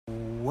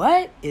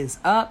What is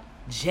up,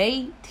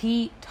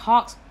 JT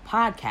Talks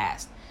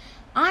podcast?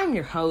 I'm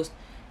your host,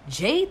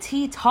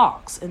 JT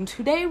Talks, and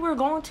today we're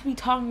going to be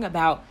talking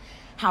about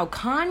how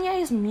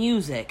Kanye's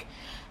music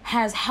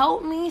has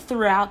helped me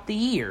throughout the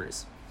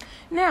years.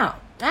 Now,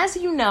 as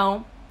you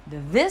know,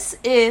 this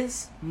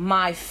is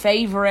my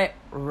favorite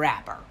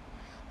rapper.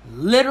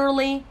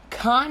 Literally,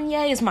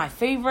 Kanye is my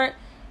favorite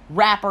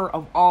rapper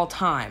of all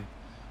time.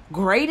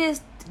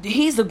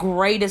 He's the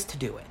greatest to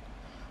do it.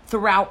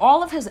 Throughout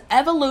all of his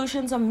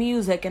evolutions of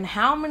music and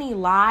how many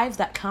lives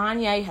that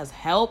Kanye has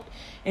helped,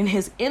 and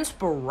his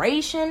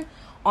inspiration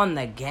on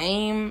the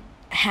game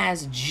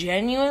has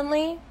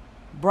genuinely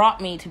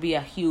brought me to be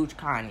a huge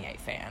Kanye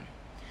fan.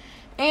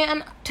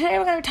 And today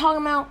we're going to be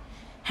talking about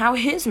how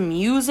his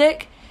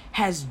music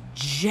has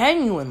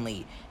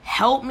genuinely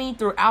helped me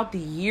throughout the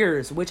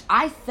years, which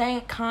I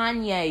thank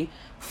Kanye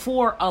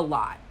for a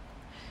lot.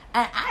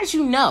 And as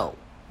you know,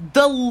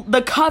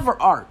 the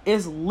cover art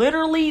is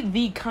literally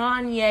the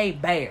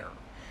Kanye bear.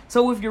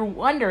 So if you're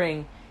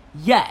wondering,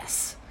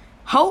 yes,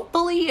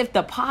 hopefully if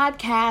the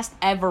podcast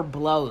ever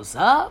blows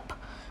up,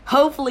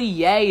 hopefully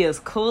Ye is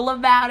cool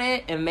about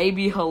it and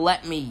maybe he'll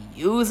let me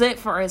use it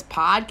for his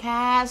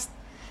podcast.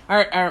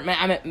 Oh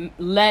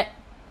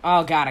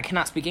God, I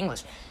cannot speak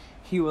English.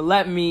 He will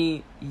let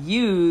me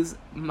use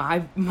my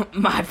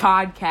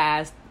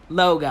podcast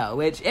logo,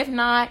 which if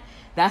not,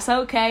 that's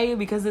okay,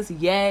 because it's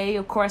Ye.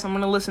 Of course, I'm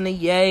going to listen to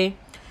Ye.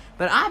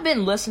 But I've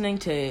been listening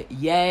to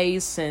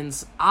Ye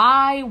since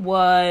I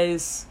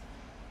was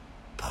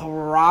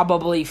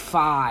probably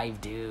 5,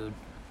 dude.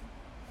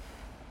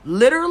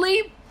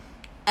 Literally,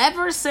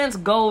 ever since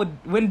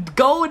when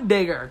Gold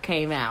Digger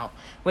came out.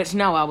 Which,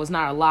 no, I was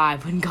not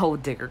alive when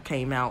Gold Digger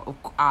came out,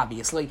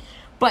 obviously.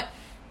 But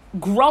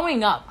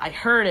growing up, I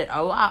heard it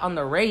a lot on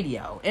the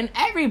radio. And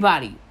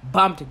everybody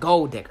bumped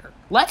Gold Digger.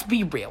 Let's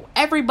be real.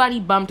 Everybody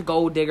bumped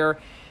Gold Digger.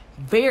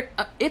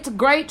 It's a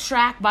great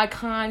track by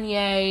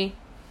Kanye.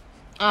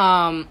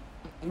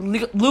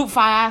 Luke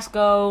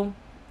Fiasco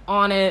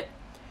on it.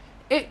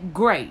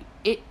 Great.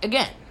 It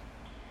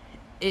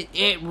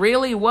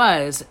really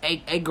was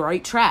a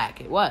great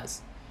track. It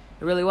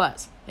really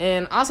was.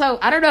 And also,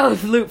 I don't know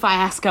if Luke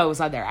Fiasco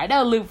was on there. I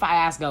know Luke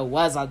Fiasco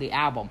was on the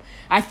album.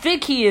 I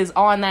think he is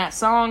on that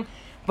song.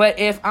 But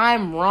if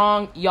I'm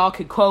wrong, y'all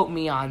could quote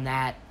me on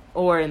that.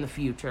 Or in the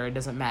future, it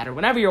doesn't matter.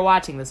 Whenever you're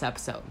watching this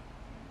episode.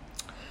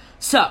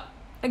 So,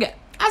 again,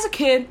 as a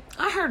kid,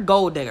 I heard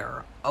Gold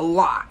Digger a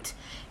lot.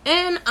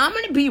 And I'm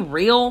going to be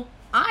real.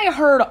 I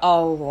heard a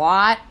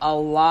lot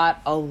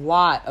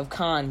of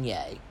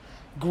Kanye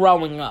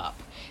growing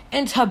up.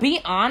 And to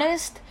be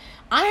honest,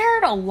 I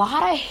heard a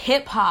lot of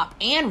hip-hop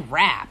and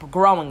rap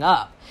growing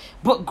up.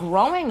 But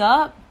growing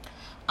up,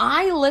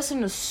 I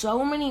listened to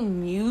so many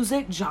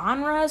music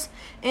genres,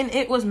 and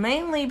it was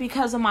mainly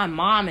because of my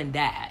mom and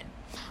dad.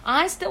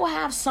 I still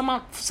have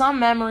some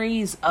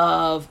memories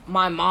of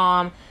my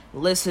mom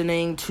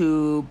listening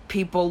to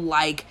people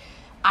like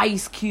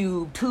Ice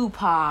Cube,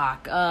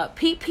 Tupac,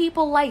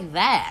 people like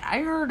that. I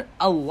heard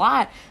a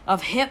lot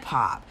of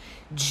hip-hop.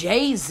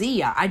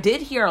 Jay-Z. I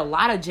did hear a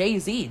lot of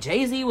Jay-Z.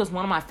 Jay-Z was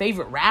one of my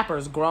favorite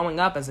rappers growing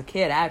up as a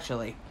kid,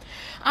 actually.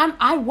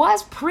 I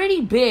was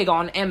pretty big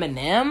on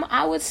Eminem,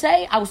 I would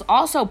say. I was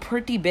also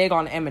pretty big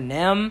on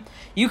Eminem.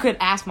 You could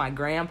ask my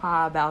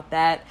grandpa about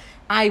that.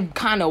 I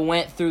kind of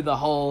went through the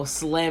whole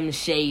Slim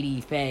Shady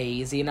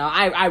phase, you know.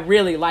 I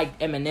really liked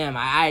Eminem.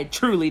 I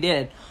truly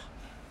did.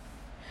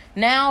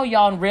 Now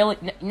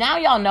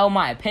y'all know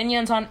my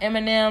opinions on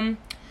Eminem.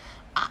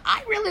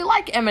 I really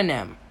like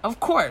Eminem.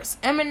 Of course,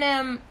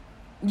 Eminem,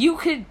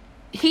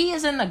 he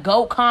is in the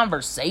GOAT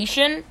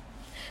conversation.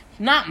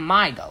 Not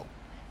my GOAT,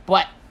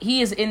 but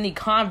he is in the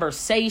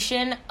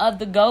conversation of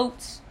the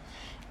GOATs.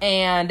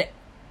 And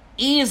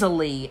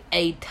easily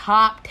a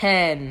top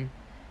 10,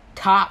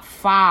 top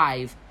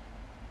 5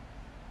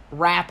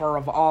 rapper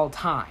of all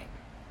time.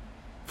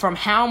 From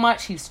how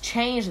much he's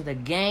changed the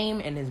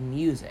game and his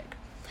music.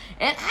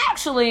 And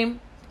actually,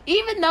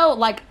 even though,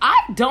 I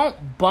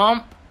don't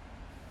bump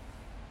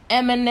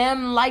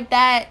Eminem like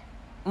that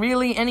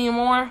really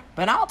anymore,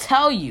 but I'll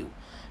tell you,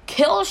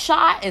 Kill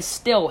Shot is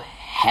still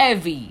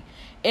heavy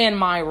in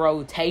my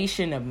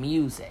rotation of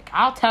music.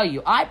 I'll tell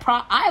you,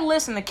 I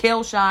listen to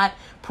Kill Shot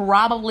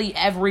probably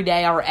every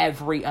day or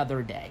every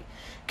other day.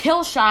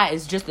 Kill Shot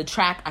is just a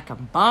track I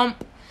can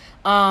bump.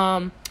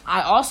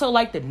 I also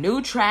like the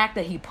new track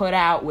that he put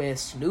out with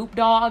Snoop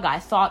Dogg. I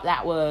thought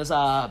that was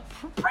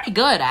pretty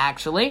good,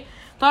 actually.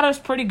 Thought it was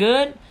pretty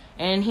good.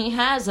 And he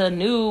has a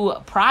new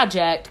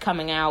project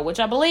coming out, which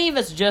I believe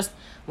is just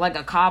like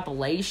a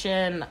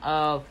compilation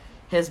of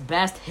his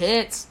best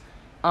hits.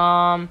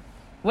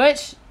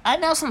 Which, I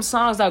know some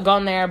songs that go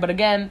on there, but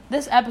again,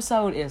 this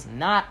episode is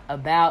not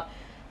about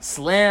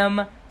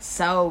Slim,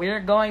 so we're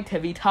going to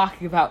be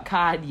talking about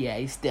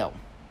Kanye still.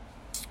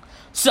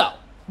 So,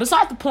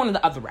 besides the point of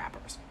the other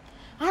rappers,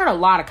 I heard a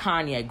lot of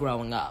Kanye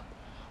growing up.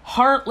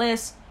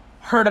 Heartless,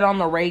 heard it on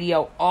the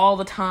radio all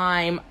the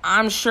time.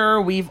 I'm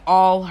sure we've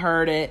all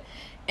heard it.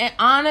 And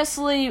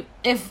honestly,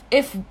 if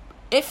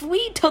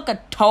we took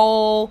a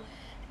toll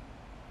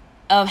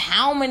of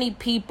how many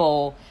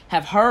people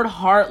have heard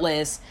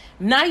Heartless,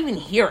 not even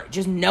hear it,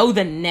 just know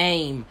the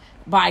name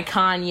by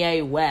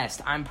Kanye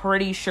West. I'm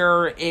pretty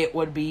sure it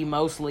would be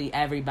mostly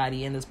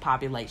everybody in this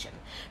population.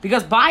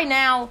 Because by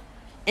now,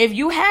 if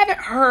you haven't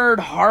heard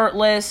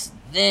Heartless,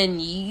 then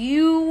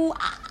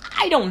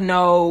I don't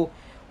know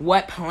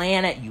what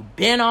planet you've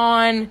been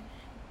on.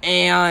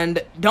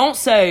 And don't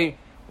say,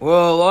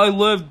 well, I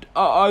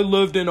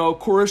lived in a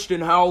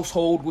Christian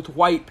household with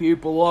white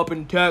people up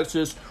in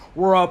Texas.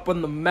 We're up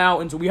in the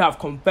mountains and we have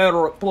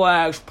Confederate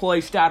flags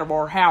placed out of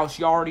our house.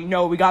 You already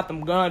know we got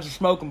them guns and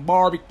smoking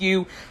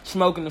barbecue,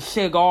 smoking a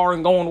cigar,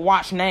 and going to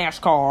watch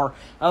NASCAR.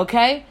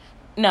 Okay?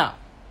 No.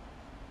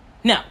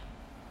 I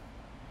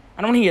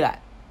don't hear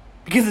that.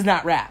 Because it's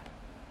not rap.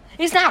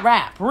 It's not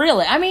rap,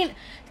 really. I mean,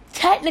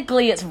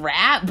 technically it's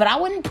rap, but I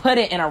wouldn't put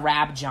it in a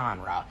rap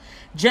genre.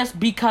 Just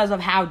because of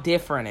how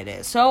different it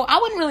is. So I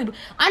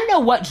don't know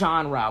what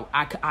genre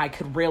I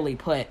could really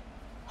put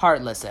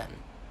Heartless in.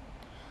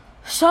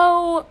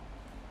 So,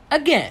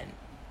 again,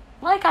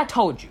 like I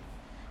told you,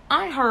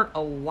 I heard a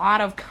lot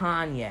of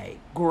Kanye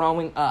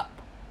growing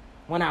up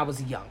when I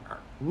was younger.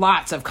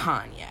 Lots of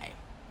Kanye.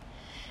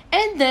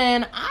 And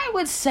then I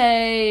would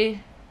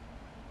say,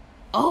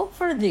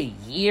 over the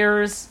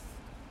years,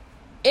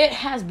 it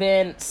has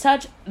been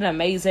such an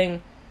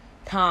amazing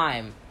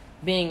time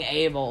being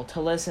able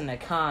to listen to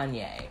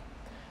Kanye.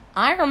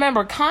 I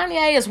remember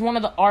Kanye is one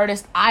of the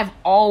artists I've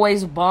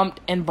always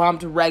bumped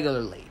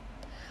regularly.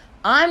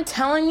 I'm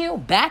telling you,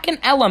 back in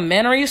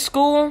elementary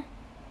school,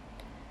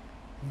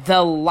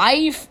 The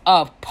Life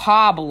of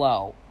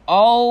Pablo.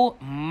 Oh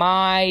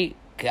my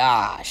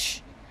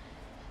gosh.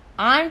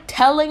 I'm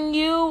telling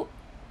you,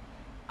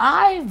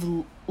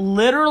 I've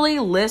literally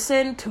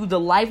listened to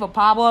The Life of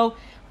Pablo.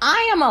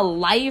 I am a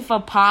Life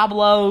of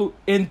Pablo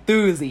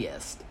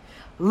enthusiast.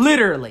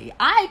 Literally.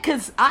 I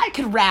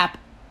could rap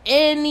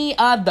any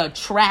of the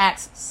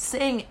tracks,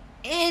 sing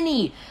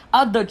any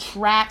of the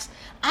tracks.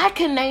 I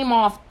can name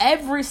off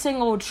every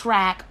single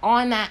track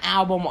on that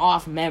album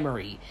off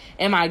memory.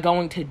 Am I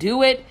going to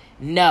do it?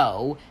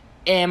 No.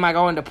 Am I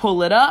going to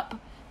pull it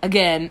up?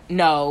 Again,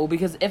 no.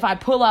 Because if I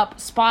pull up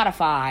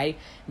Spotify,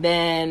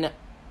 then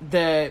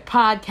the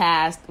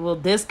podcast will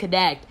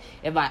disconnect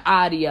in my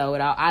audio,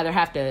 and I'll either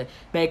have to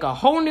make a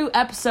whole new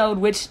episode,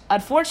 which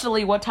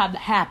unfortunately one time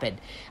that happened.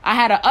 I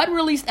had an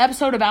unreleased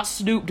episode about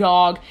Snoop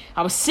Dogg.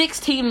 I was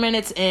 16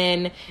 minutes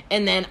in,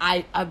 and then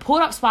I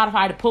pulled up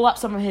Spotify to pull up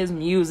some of his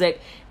music,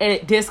 and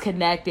it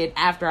disconnected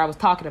after I was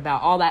talking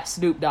about all that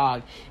Snoop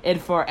Dogg. And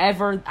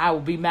forever, I will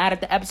be mad at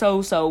the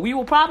episode, so we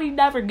will probably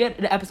never get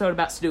an episode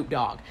about Snoop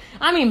Dogg.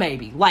 I mean,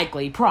 maybe,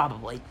 likely,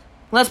 probably.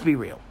 Let's be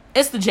real.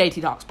 It's the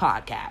JT Talks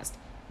podcast.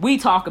 We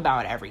talk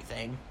about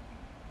everything.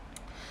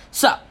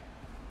 So,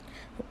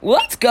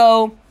 let's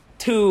go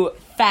to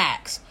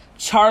Facts,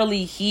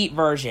 Charlie Heat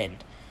version.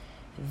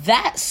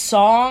 That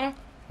song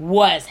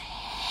was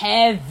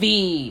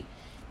heavy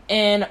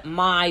in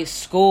my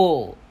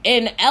school.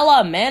 In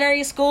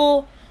elementary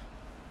school,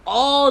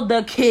 all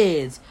the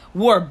kids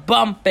were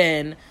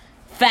bumping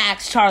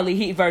Facts, Charlie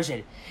Heat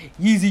version.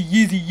 Yeezy,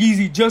 Yeezy,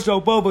 Yeezy, just your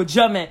Boba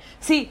jumpin'.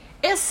 See,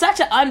 it's such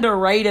an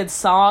underrated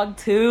song,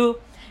 too.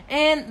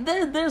 And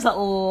there's a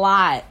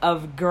lot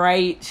of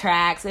great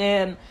tracks.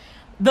 And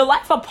The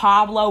Life of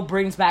Pablo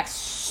brings back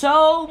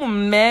so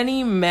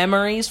many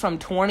memories from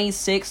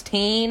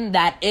 2016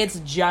 that it's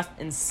just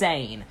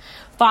insane.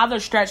 Father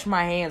Stretch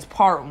My Hands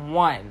Part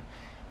 1.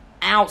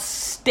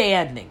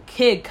 Outstanding.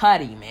 Kid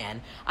Cudi,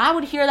 man. I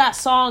would hear that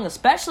song,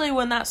 especially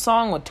when that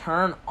song would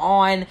turn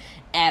on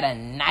at a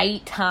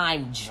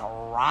nighttime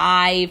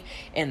drive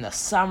in the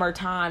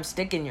summertime,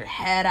 sticking your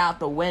head out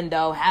the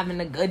window, having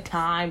a good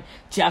time,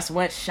 just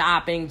went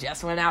shopping,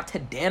 just went out to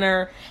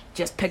dinner,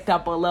 just picked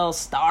up a little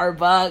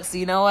Starbucks,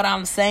 you know what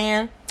I'm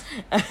saying?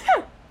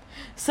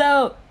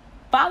 So,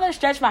 Father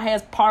Stretch My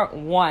Hands Part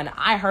 1,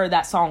 I heard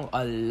that song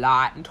a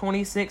lot in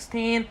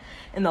 2016,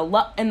 and the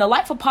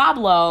Life of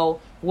Pablo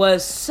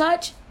was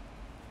such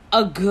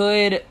a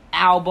good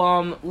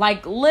album,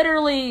 like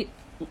literally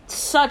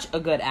such a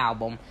good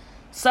album.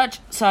 Such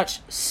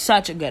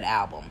a good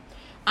album.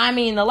 I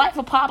mean, The Life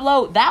of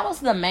Pablo, that was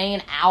the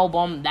main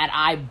album that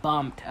I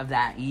bumped of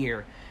that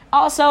year.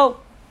 Also,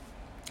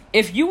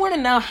 if you want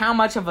to know how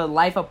much of a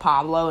Life of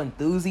Pablo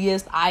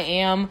enthusiast I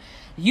am,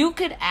 you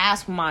could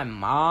ask my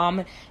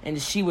mom,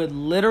 and she would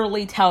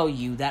literally tell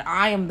you that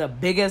I am the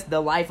biggest The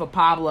Life of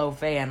Pablo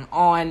fan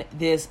on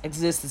this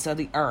existence of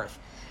the earth.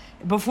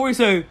 Before you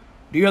say,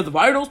 do you have the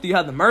vinyls? Do you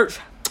have the merch?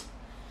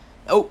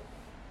 Oh.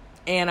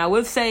 And I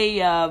would say,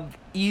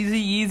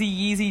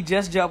 easy,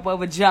 just jump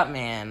over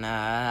Jumpman.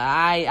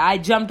 I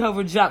jumped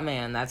over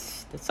Jumpman.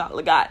 That's all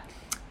I got.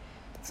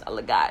 That's all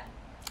I got.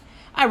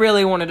 I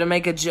really wanted to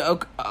make a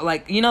joke,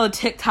 like, you know the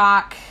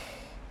TikTok?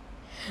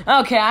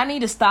 Okay, I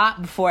need to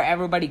stop before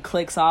everybody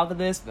clicks off of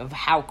this, of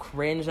how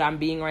cringe I'm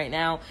being right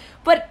now.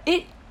 But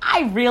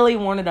I really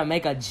wanted to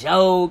make a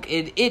joke.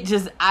 It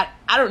just, I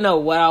don't know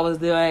what I was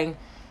doing.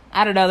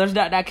 I don't know, there's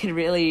nothing I could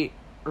really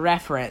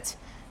reference.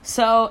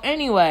 So,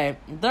 anyway,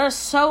 there's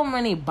so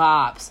many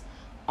bops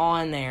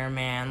on there,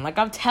 man. Like,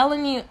 I'm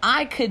telling you,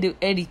 I could do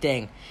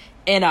anything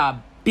in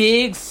a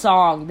big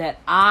song that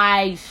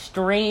I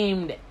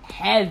streamed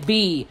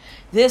heavy.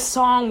 This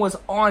song was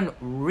on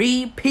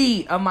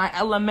repeat of my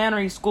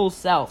elementary school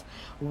self.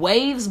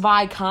 Waves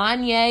by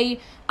Kanye.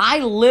 I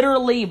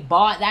literally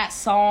bought that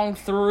song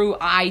through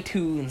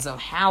iTunes of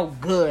how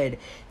good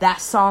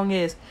that song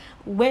is.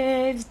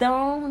 Waves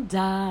don't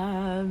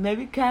die,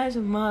 maybe catch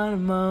them on a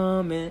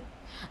moment.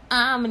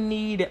 I'ma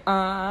need it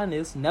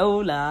honest, no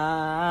lie.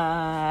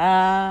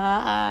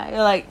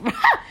 Like,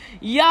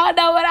 y'all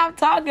know what I'm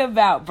talking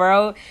about,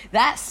 bro.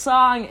 That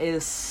song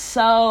is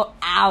so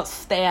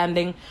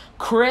outstanding.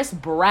 Chris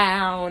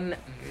Brown,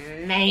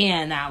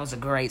 man, that was a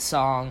great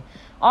song.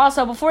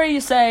 Also, before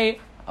you say,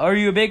 are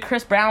you a big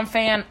Chris Brown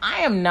fan?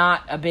 I am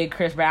not a big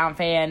Chris Brown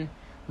fan.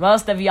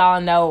 Most of y'all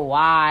know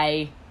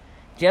why.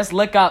 Just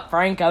look up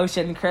Frank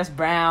Ocean, Chris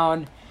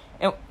Brown,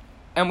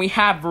 and we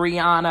have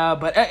Rihanna,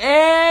 but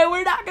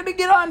we're not going to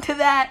get onto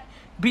that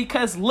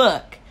because,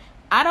 look,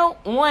 I don't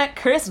want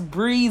Chris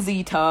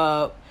Breezy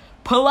to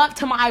pull up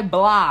to my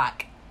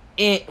block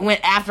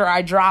after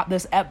I drop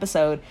this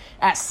episode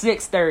at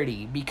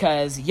 6:30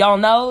 because y'all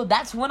know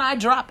that's when I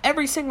drop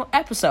every single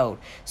episode.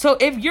 So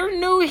if you're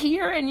new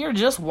here and you're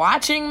just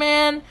watching,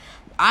 man,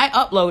 I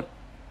upload,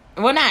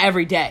 well, not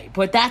every day,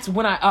 but that's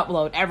when I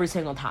upload every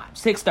single time,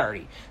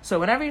 6:30. So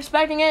whenever you're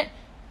expecting it,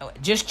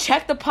 just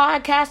check the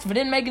podcast. If it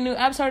didn't make a new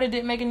episode, it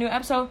didn't make a new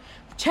episode.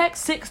 Check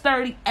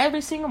 6:30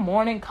 every single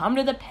morning. Come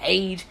to the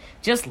page.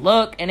 Just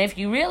look. And if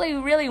you really,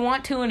 really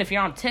want to, and if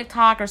you're on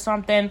TikTok or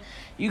something,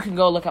 you can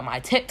go look at my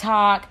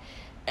TikTok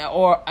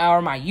or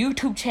my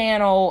YouTube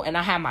channel, and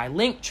I have my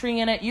link tree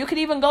in it. You could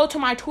even go to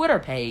my Twitter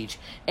page,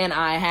 and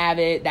I have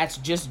it. That's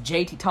just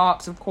JT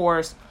Talks, of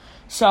course.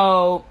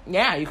 So,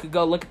 yeah, you could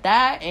go look at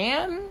that,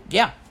 and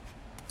yeah.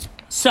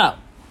 So,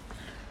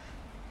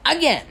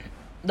 again,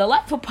 the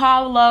Let for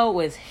Pablo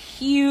was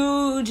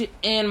huge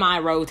in my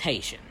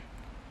rotation.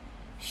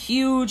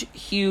 Huge,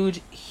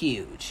 huge,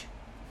 huge.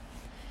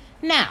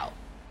 Now,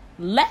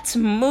 let's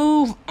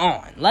move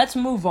on. Let's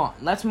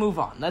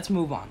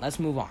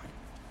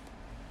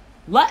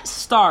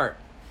start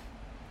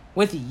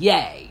with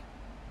Yay,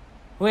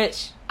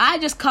 which I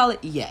just call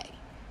it Yay.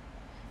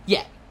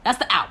 Yay, that's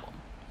the album.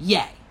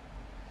 Yay.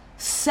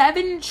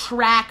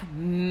 7-track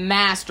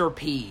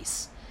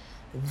masterpiece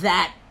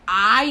that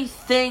I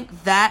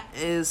think that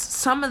is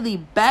some of the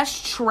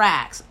best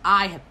tracks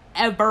I have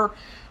ever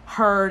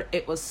heard.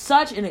 It was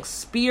such an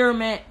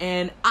experiment,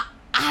 and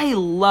I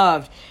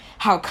loved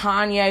how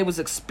Kanye was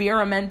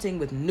experimenting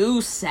with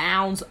new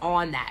sounds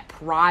on that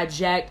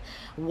project.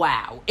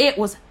 Wow, it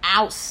was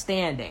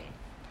outstanding.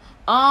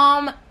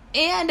 And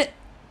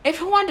if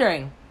you're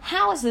wondering,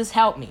 how has this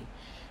helped me?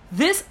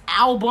 This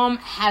album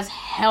has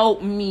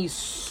helped me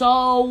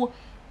so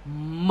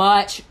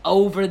much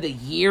over the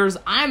years.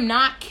 I'm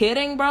not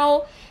kidding,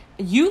 bro.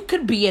 You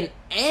could be in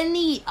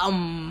any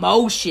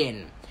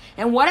emotion,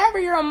 and whatever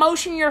your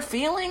emotion you're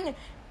feeling,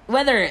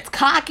 whether it's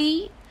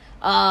cocky,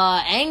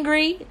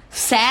 angry,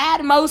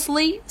 sad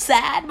mostly,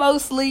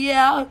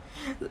 yeah,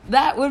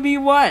 that would be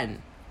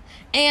one.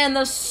 And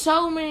there's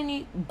so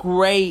many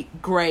great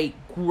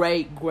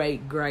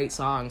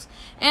songs.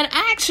 And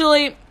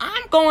actually,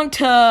 I'm going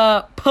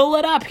to pull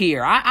it up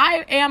here.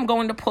 I am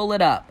going to pull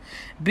it up.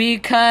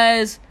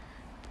 Because,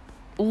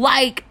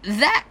 like,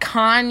 that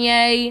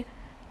Kanye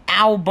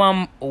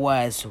album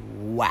was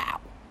wow.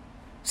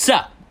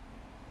 So,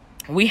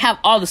 we have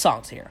all the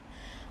songs here.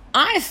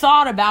 I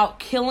thought about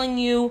Killing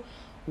You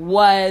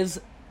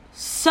was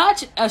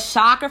such a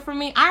shocker for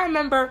me. I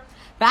remember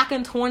back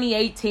in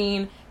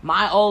 2018,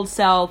 my old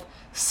self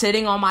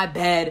sitting on my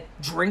bed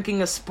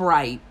drinking a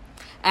Sprite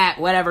at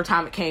whatever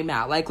time it came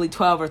out, likely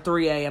 12 or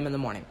 3 a.m. in the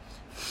morning.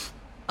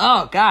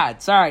 Oh,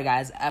 God, sorry,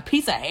 guys. A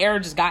piece of hair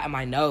just got in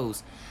my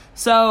nose.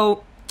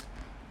 So,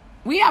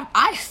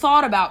 I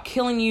thought about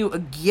Killing You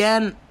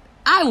again.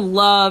 I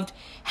loved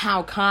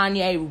how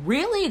Kanye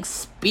really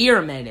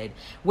experimented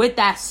with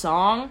that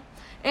song.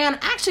 And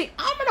actually,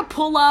 I'm going to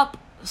pull up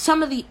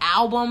some of the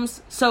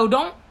albums, so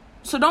don't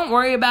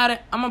worry about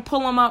it. I'm going to pull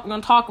them up. We're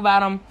going to talk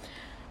about them.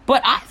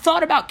 But I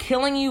thought about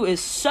Killing You is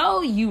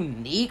so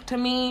unique to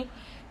me.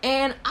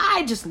 And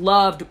I just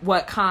loved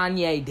what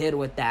Kanye did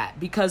with that.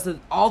 Because of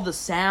all the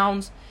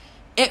sounds,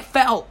 it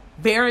felt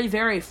very,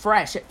 very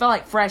fresh. It felt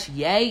like fresh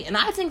Yay. And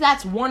I think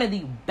that's one of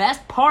the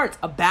best parts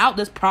about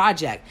this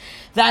project.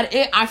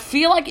 I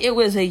feel like it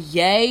was a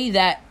Yay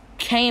that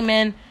came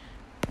in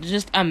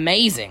just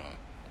amazing.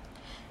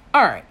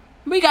 Alright,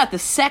 we got the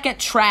second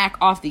track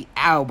off the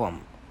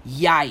album,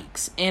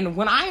 Yikes. And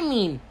when I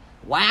mean,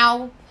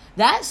 wow,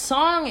 that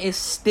song is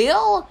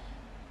still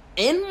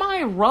in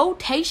my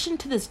rotation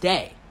to this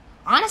day.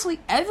 Honestly,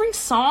 every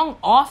song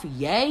off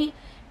Yay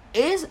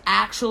is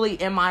actually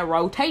in my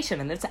rotation.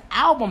 And it's an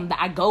album that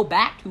I go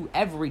back to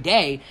every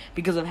day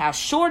because of how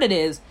short it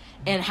is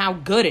and how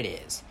good it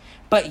is.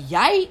 But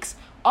Yikes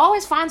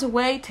always finds a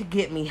way to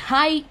get me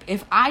hype.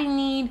 If I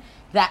need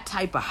that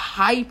type of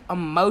hype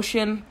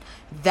emotion,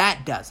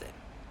 that does it.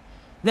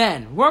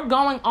 Then we're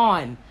going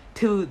on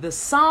to the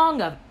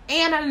song of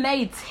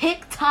anime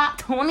TikTok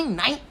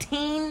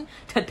 2019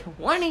 to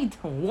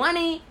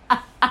 2020.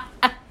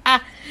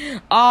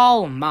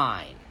 All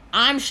mine.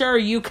 I'm sure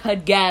you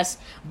could guess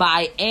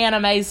by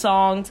anime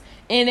songs.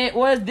 And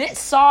this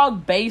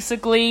song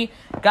basically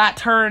got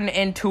turned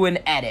into an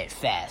edit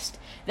fest.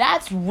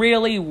 That's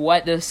really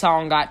what this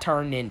song got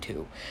turned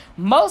into.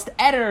 Most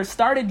editors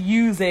started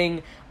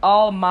using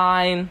All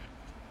Mine,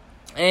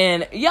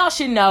 and y'all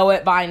should know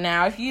it by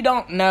now. If you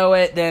don't know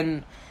it,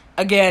 then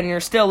again, you're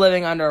still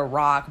living under a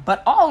rock.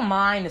 But All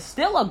Mine is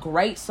still a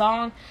great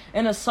song,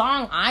 and a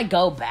song I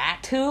go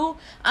back to.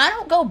 I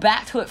don't go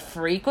back to it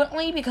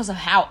frequently because of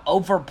how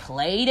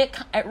overplayed it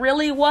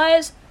really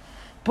was.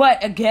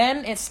 But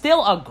again, it's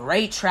still a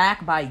great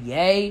track by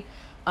Ye.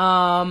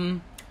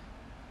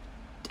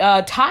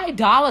 Ty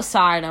Dolla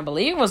 $ign, I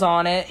believe, was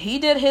on it. He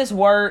did his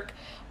work.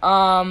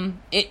 Short,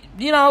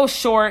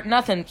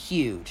 nothing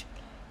huge.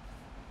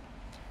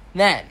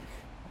 Then,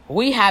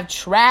 we have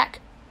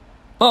track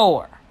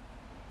 4.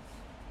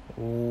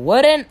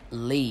 Wouldn't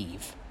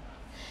Leave.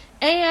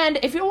 And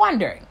if you're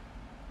wondering,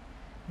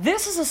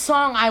 this is a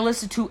song I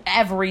listen to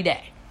every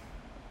day.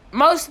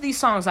 Most of these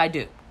songs I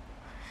do.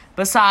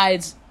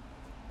 Besides,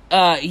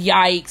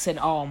 Yikes and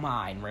All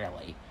Mine,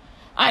 really.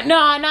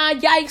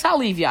 Yikes, I'll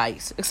leave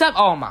Yikes. Except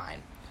All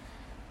Mine.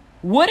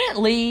 Wouldn't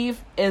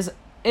Leave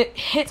it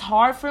hits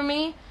hard for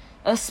me,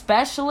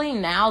 especially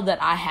now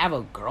that I have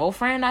a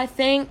girlfriend. I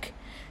think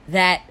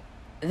that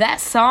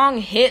song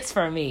hits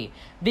for me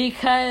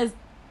because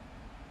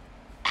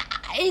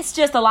it's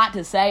just a lot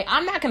to say.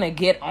 I'm not going to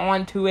get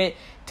onto it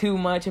too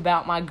much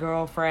about my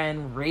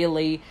girlfriend,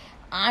 really.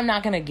 I'm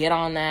not going to get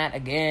on that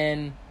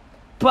again.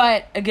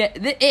 But again,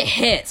 it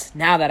hits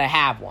now that I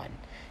have one.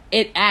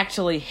 It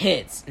actually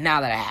hits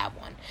now that I have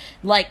one.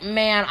 Like,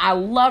 man, I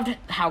loved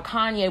how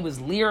Kanye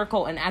was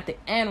lyrical, and at the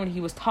end when he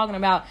was talking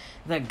about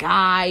the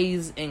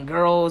guys and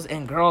girls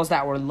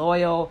that were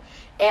loyal,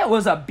 it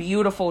was a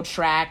beautiful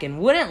track,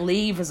 and Wouldn't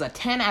Leave is a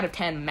 10 out of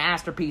 10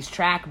 masterpiece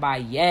track by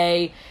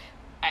Ye.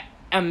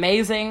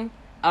 Amazing.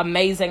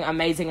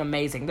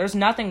 There's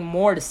nothing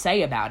more to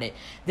say about it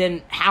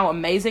than how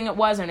amazing it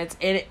was,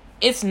 and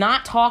it's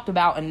not talked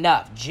about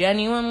enough.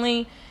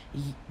 Genuinely,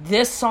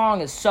 this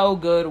song is so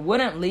good.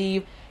 Wouldn't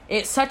Leave.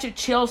 It's such a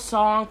chill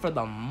song for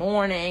the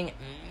morning.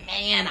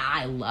 Man,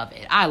 I love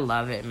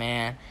it,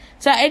 man.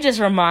 So it just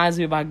reminds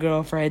me of my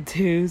girlfriend,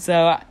 too.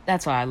 So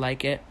that's why I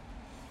like it.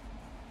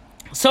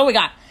 So we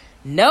got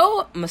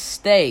No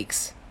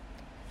Mistakes.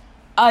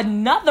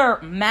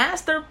 Another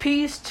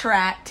masterpiece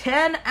track.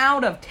 10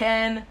 out of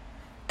 10.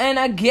 And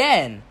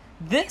again,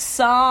 this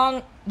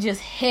song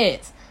just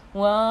hits.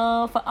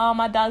 Well, for all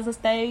my dogs to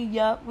stay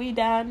up, we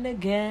down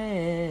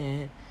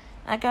again.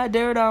 I got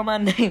dirt on my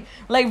name.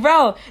 Like,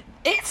 bro,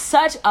 it's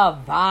such a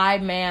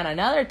vibe, man.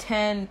 Another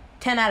 10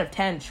 out of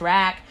 10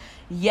 track.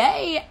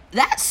 Yay,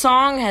 that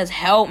song has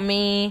helped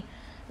me,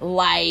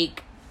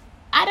 like,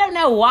 I don't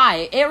know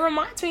why. It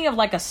reminds me of,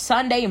 like, a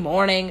Sunday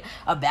morning,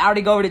 about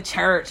to go to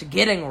church,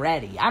 getting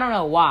ready. I don't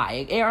know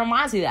why. It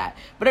reminds me of that.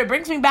 But it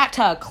brings me back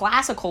to a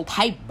classical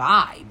type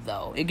vibe,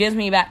 though. It gives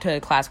me back to a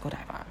classical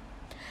type vibe.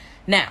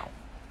 Now,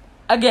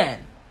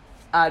 again,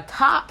 a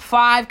top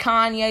 5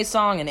 Kanye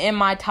song, and in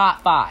my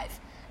top 5,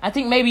 I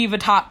think maybe even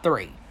top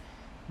 3,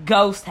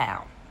 Ghost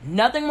Town.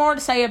 Nothing more to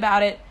say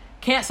about it.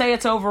 Can't say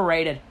it's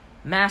overrated.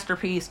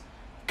 Masterpiece.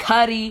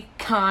 Cudi,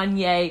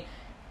 Kanye,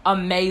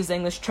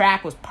 amazing. This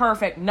track was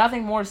perfect.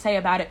 Nothing more to say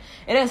about it.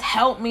 It has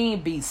helped me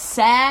be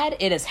sad.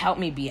 It has helped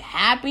me be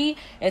happy.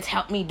 It's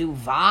helped me be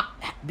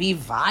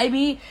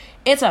vibey.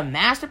 It's a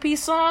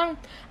masterpiece song.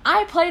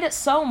 I played it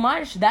so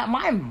much that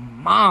my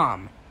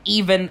mom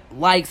even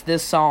likes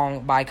this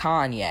song by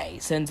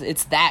Kanye, since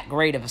it's that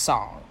great of a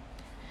song.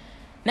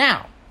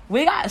 Now,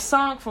 we got a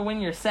song for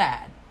when you're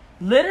sad.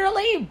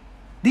 Literally,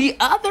 the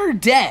other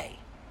day,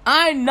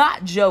 I'm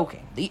not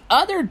joking, the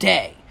other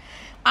day,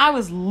 I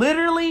was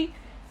literally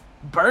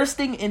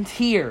bursting in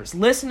tears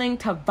listening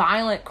to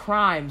Violent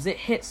Crimes. It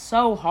hit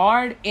so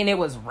hard, and it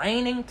was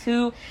raining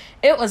too.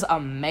 It was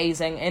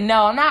amazing. And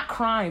no, I'm not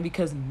crying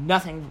because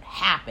nothing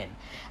happened.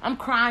 I'm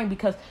crying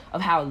because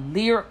of how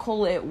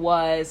lyrical it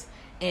was,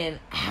 and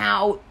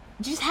how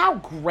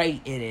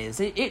great it is.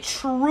 It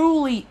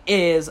truly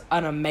is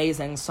an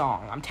amazing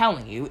song. I'm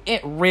telling you,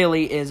 it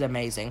really is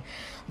amazing.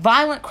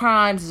 Violent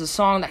Crimes is a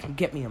song that can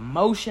get me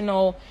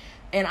emotional,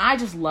 and I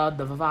just love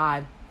the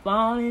vibe.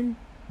 Falling,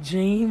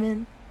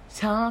 dreaming,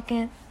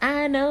 talking,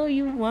 I know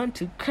you want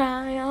to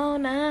cry all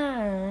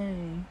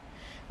night.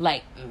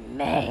 Like,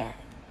 man,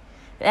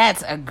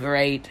 that's a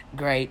great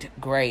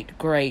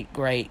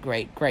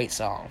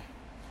song.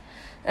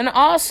 And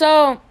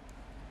also,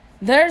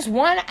 there's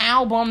one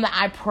album that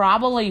I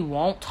probably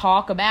won't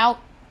talk about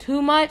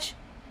too much,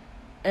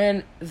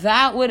 and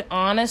that would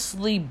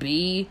honestly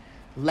be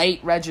Late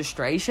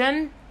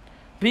Registration,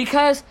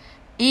 because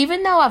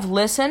even though I've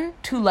listened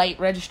to Late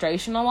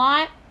Registration a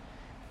lot,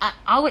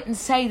 I wouldn't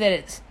say that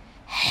it's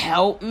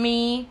helped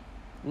me,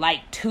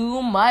 like,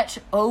 too much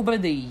over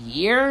the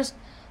years.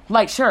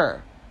 Like,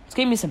 sure, it's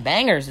gave me some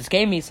bangers, it's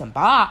gave me some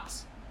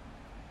bops,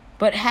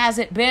 but has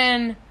it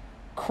been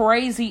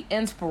crazy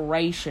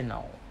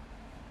inspirational.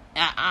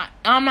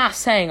 I'm not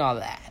saying all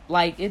that.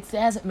 Like, it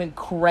hasn't been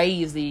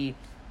crazy,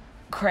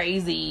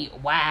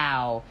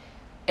 wow.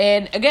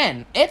 And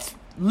again, it's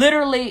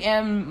literally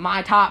in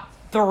my top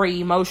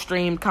 3 most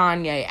streamed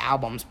Kanye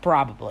albums,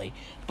 probably.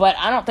 But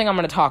I don't think I'm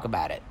going to talk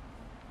about it.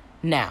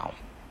 Now,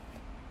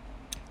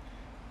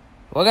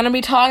 we're going to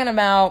be talking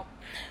about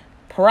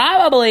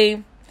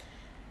probably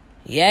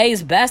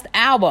Ye's best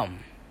album.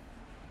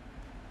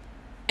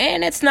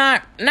 And it's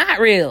not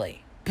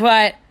really.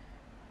 But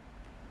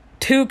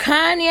to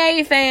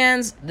Kanye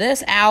fans,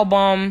 this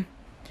album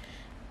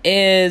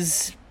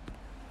is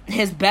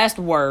his best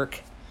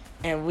work.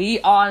 And we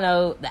all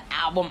know the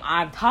album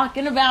I'm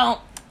talking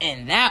about.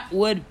 And that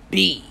would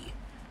be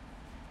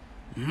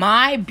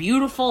My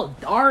Beautiful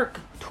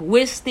Dark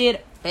Twisted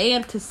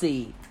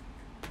Fantasy.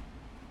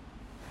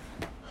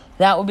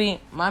 That would be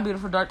My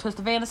Beautiful Dark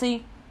Twisted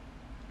Fantasy.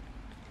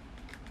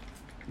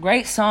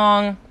 Great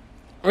song.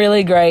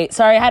 Really great.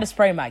 Sorry, I had to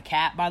spray my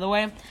cat, by the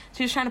way.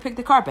 She was trying to pick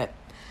the carpet.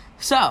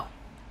 So,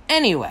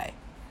 anyway,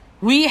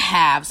 we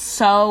have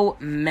so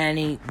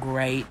many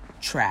great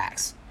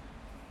tracks.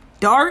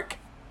 Dark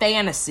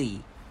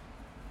Fantasy.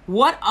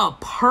 What a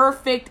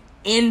perfect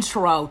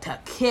intro to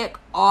kick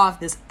off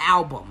this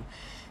album.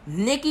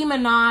 Nicki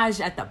Minaj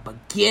at the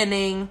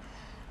beginning,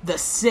 the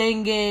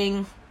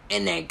singing,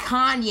 and then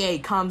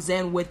Kanye comes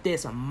in with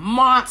this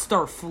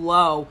monster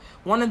flow.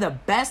 One of the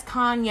best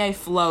Kanye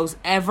flows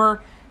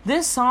ever.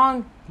 This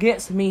song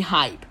gets me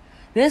hype.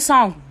 This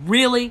song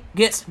really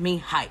gets me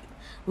hype.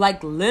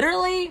 Like,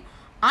 literally,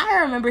 I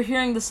remember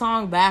hearing the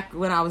song back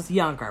when I was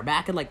younger,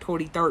 back in like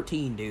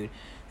 2013, dude.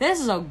 This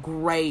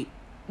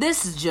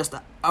is just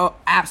an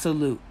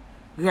absolute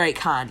great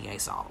Kanye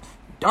song.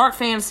 Dark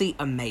Fantasy,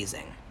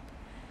 amazing.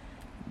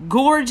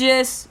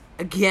 Gorgeous,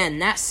 again,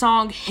 that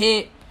song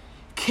hit.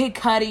 Kid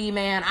Cudi,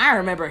 man, I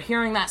remember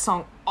hearing that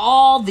song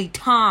all the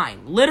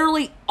time.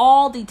 Literally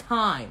all the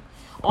time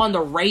on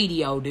the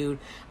radio, dude.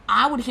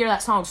 I would hear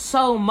that song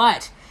so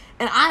much.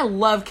 And I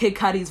love Kid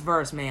Cudi's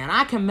verse, man.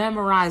 I can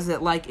memorize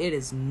it like it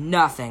is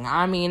nothing.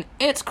 I mean,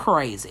 it's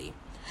crazy.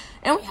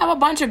 And we have a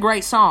bunch of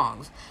great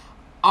songs.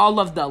 All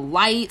of the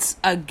Lights,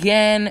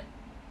 again,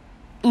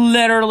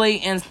 literally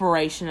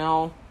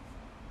inspirational.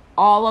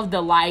 All of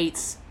the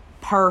Lights,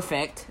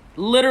 perfect.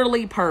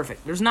 Literally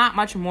perfect. There's not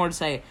much more to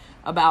say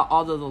about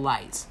All of the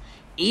Lights.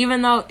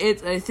 Even though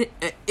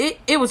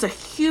it was a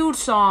huge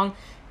song,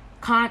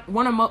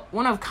 one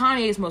of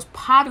Kanye's most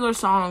popular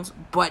songs,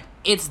 but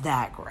it's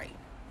that great.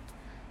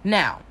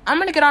 Now, I'm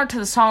going to get on to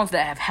the songs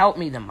that have helped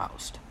me the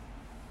most.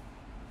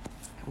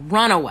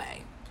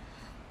 Runaway.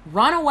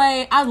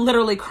 Runaway, I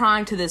literally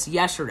cried to this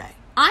yesterday.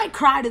 I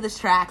cry to this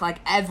track like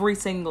every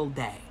single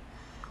day.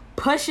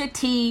 Pusha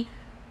T,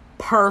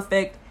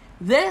 perfect.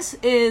 This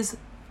is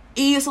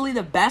easily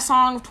the best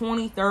song of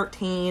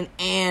 2013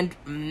 and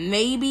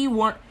maybe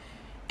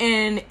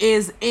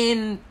is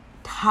in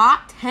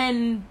top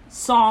 10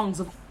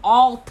 songs of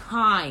all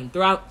time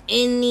throughout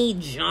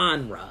any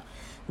genre.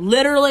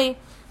 Literally,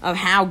 of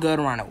how good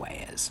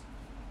Runaway is.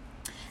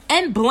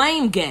 And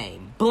Blame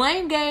Game.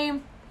 Blame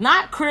Game,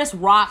 not Chris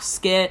Rock's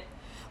skit,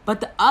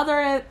 but the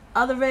other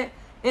of it,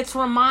 it's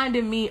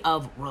reminded me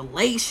of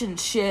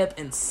relationship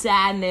and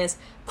sadness.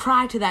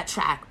 Cried to that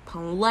track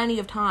plenty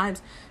of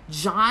times.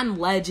 John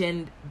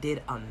Legend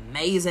did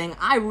amazing.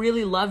 I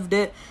really loved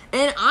it.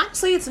 And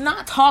honestly, it's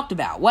not talked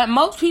about. What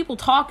most people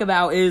talk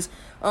about is,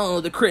 oh,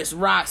 the Chris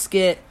Rock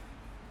skit.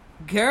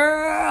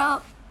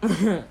 Girl.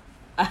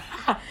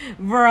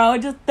 Bro,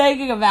 just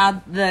thinking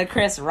about the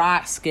Chris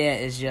Rock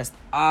skit is just,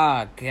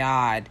 oh,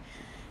 God.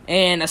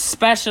 And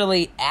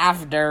especially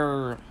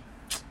after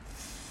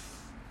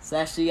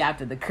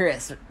the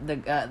Chris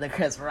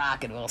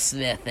Rock and Will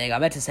Smith thing. I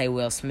meant to say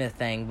Will Smith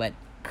thing, but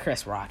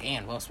Chris Rock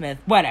and Will Smith,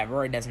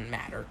 whatever, it doesn't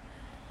matter.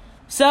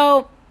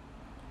 So,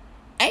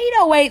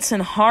 808s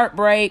and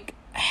Heartbreak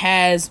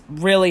has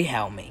really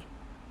helped me.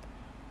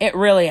 It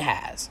really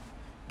has.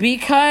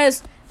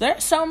 Because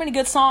there's so many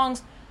good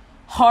songs.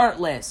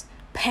 Heartless,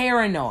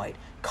 Paranoid,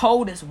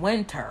 Cold as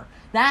Winter.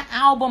 That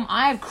album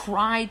I've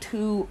cried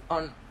to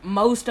on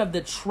most of the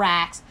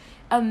tracks.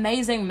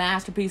 Amazing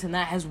masterpiece, and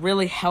that has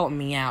really helped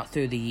me out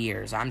through the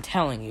years. I'm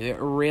telling you, it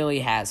really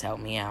has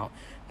helped me out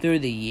through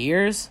the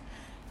years.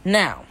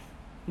 Now,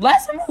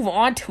 let's move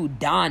on to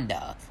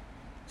Donda.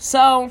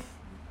 So,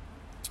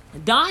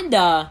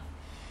 Donda,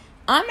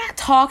 I'm not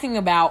talking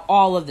about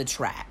all of the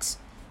tracks.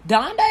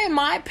 Donda, in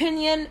my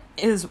opinion,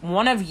 is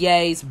one of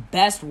Ye's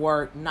best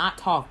work not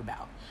talked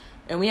about.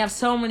 And we have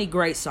so many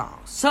great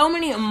songs. So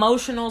many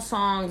emotional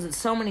songs and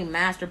so many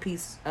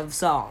masterpieces of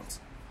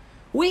songs.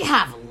 We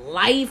have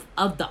Life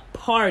of the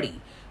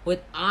Party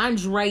with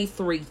Andre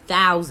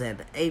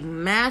 3000. A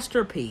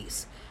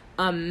masterpiece.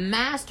 A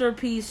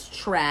masterpiece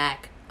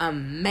track.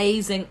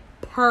 Amazing.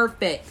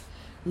 Perfect.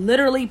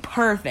 Literally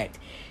perfect.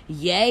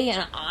 Ye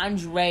and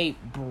Andre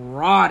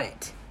brought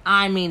it.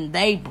 I mean,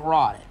 they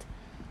brought it.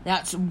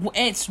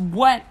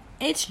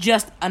 It's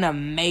just an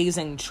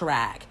amazing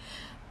track.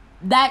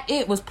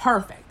 It was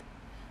perfect.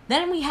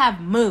 Then we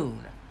have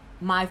Moon.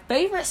 my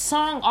favorite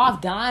song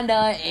off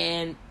Donda,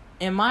 and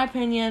in my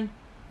opinion,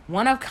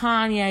 one of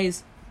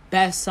Kanye's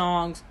best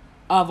songs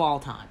of all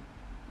time.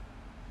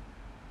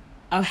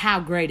 Of how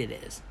great it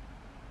is.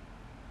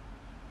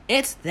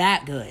 It's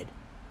that good.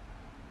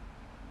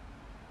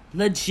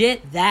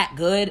 Legit that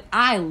good.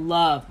 I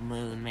love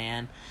Moon,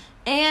 man.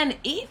 And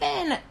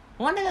even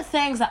one of the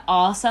things that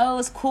also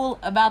is cool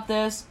about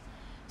this,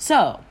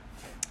 so,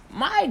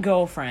 my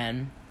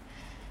girlfriend,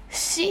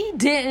 she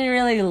didn't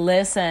really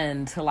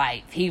listen to,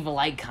 like, people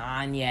like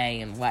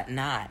Kanye and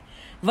whatnot.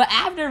 But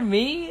after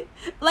me,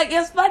 like,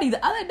 it's funny.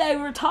 The other day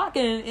we were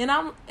talking,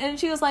 and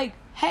she was like,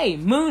 hey,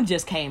 Moon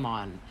just came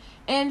on.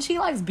 And she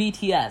likes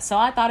BTS, so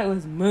I thought it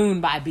was Moon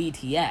by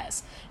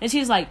BTS. And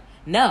she's like,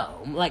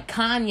 no, like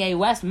Kanye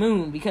West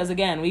Moon, because,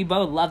 again, we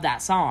both love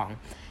that song.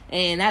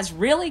 And that's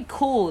really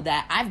cool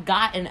that I've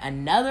gotten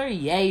another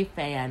Ye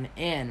fan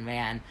in,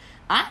 man.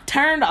 I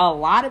turned a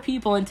lot of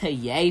people into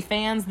Ye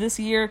fans this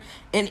year,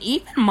 and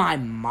even my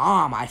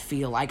mom, I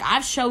feel like.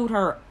 I've showed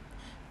her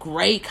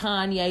great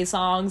Kanye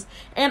songs,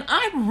 and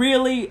I'm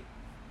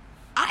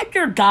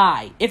your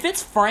guy. If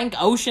it's Frank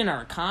Ocean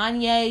or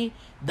Kanye,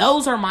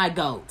 those are my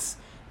goats.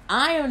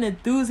 I am an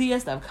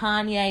enthusiast of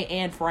Kanye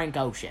and Frank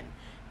Ocean.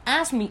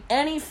 Ask me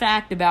any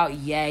fact about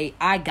Ye,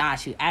 I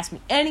got you. Ask me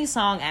any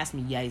song, ask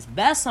me Ye's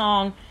best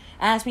song,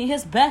 ask me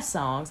his best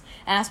songs,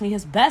 ask me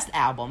his best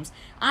albums.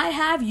 I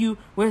have you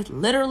with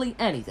literally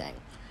anything.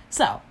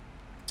 So,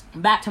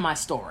 back to my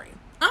story.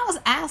 I was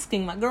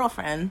asking my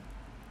girlfriend,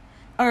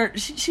 or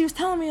she was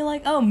telling me,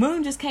 like, oh,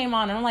 Moon just came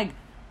on, and I'm like,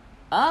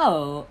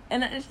 oh,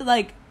 and she's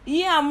like,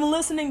 yeah, I'm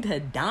listening to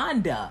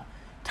Donda.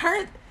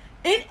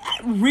 It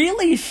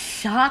really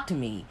shocked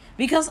me,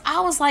 because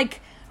I was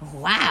like,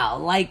 wow,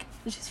 like,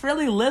 she's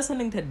really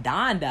listening to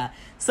Donda.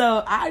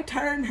 So I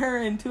turned her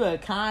into a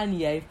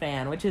Kanye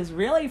fan, which is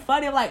really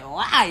funny. I'm like,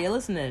 wow, you're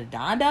listening to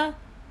Donda?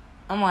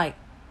 I'm like,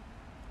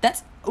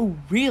 that's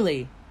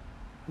really,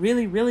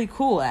 really, really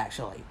cool,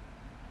 actually.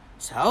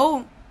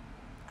 So,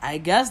 I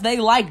guess they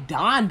like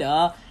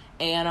Donda,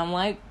 and I'm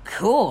like,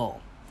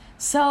 cool.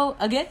 So,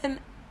 again,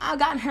 I've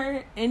gotten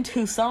her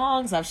into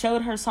songs. I've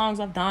showed her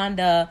songs of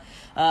Donda.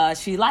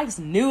 She likes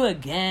New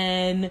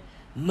Again,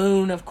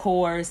 Moon, of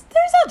course.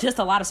 There's just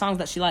a lot of songs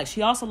that she likes.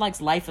 She also likes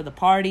Life of the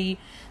Party.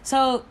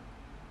 So,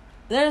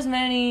 there's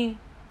many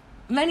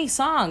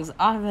songs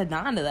off of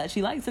Donda that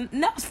she likes. And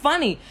that was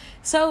funny.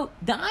 So,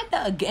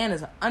 Donda, again,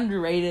 is an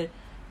underrated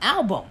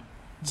album.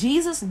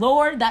 Jesus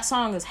Lord, that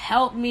song has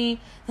helped me.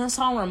 That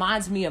song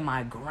reminds me of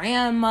my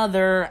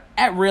grandmother.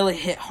 It really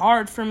hit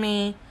hard for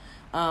me.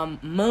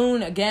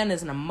 Moon, again,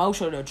 is an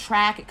emotional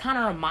track. It kind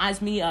of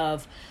reminds me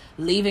of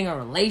leaving a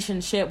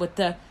relationship with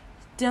the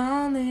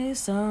don't leave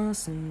so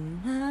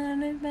soon,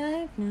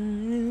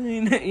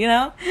 you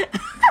know?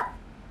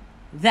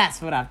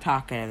 That's what I'm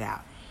talking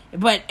about.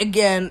 But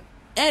again,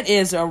 it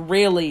is a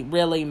really,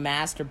 really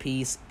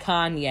masterpiece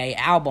Kanye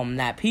album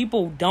that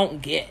people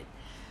don't get.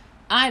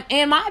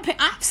 In my opinion,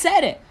 I've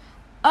said it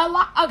a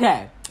lot.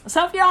 Okay,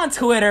 so if you're on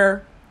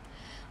Twitter,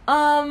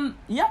 y'all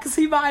can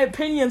see my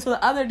opinions for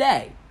the other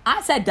day.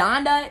 I said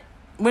Donda,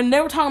 when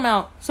they were talking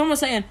about, someone was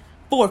saying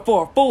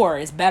 444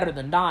 is better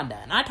than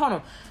Donda. And I told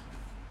them,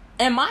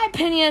 in my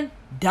opinion,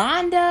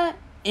 Donda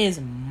is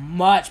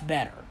much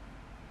better.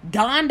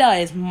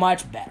 Donda is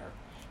much better.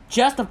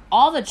 Just of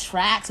all the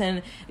tracks,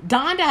 and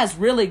Donda has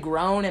really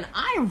grown. And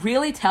I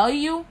really tell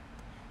you,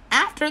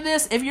 after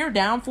this, if you're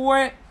down for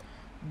it,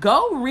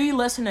 go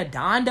re-listen to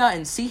Donda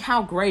and see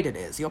how great it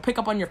is. You'll pick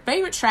up on your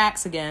favorite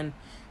tracks again,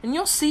 and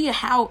you'll see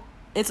how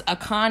it's a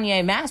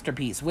Kanye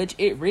masterpiece, which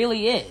it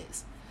really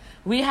is.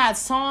 We had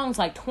songs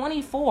like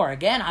 24.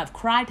 Again, I've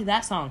cried to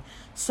that song.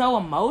 So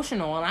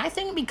emotional. And I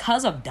think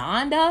because of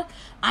Donda,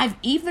 I've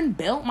even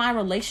built my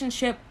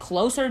relationship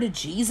closer to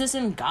Jesus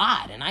and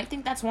God. And I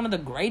think that's one of the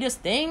greatest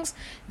things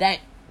that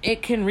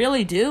it can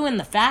really do. And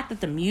the fact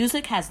that the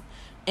music has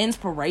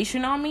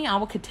inspiration on me, I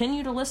will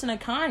continue to listen to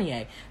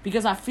Kanye.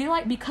 Because I feel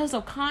like because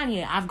of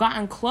Kanye, I've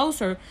gotten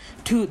closer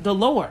to the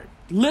Lord.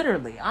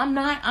 Literally. I'm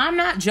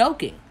not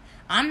joking.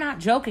 I'm not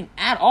joking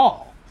at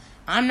all.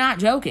 I'm not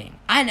joking.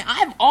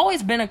 I've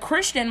always been a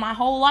Christian my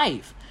whole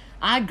life.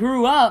 I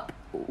grew up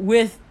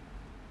with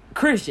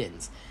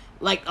Christians,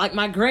 like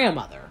my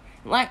grandmother.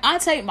 Like,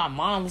 I'd say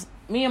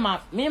me and my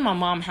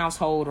mom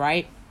household,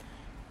 right?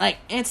 Like,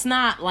 it's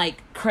not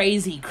like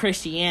crazy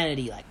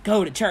Christianity, like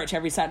go to church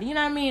every Sunday. You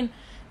know what I mean?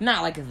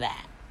 Not like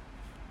that.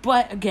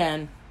 But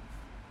again,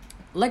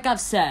 like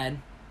I've said,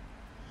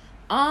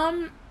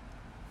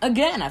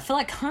 again, I feel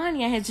like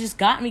Kanye has just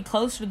got me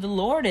closer to the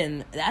Lord,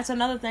 and that's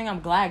another thing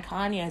I'm glad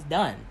Kanye has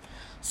done.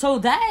 So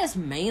that is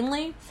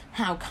mainly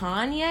how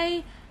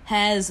Kanye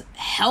has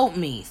helped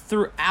me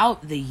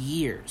throughout the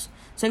years.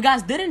 So if you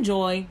guys did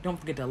enjoy, don't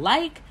forget to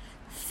like,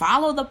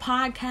 follow the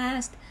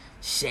podcast,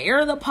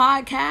 share the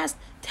podcast,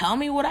 tell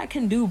me what I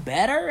can do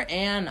better,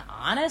 and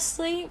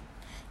honestly,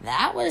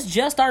 that was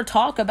just our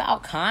talk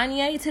about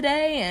Kanye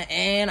today,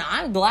 and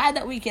I'm glad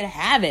that we could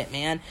have it,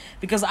 man,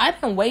 because I've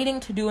been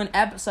waiting to do an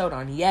episode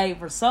on Ye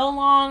for so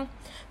long.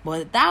 But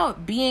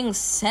without being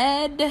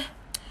said,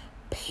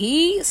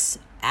 Peace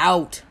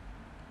out.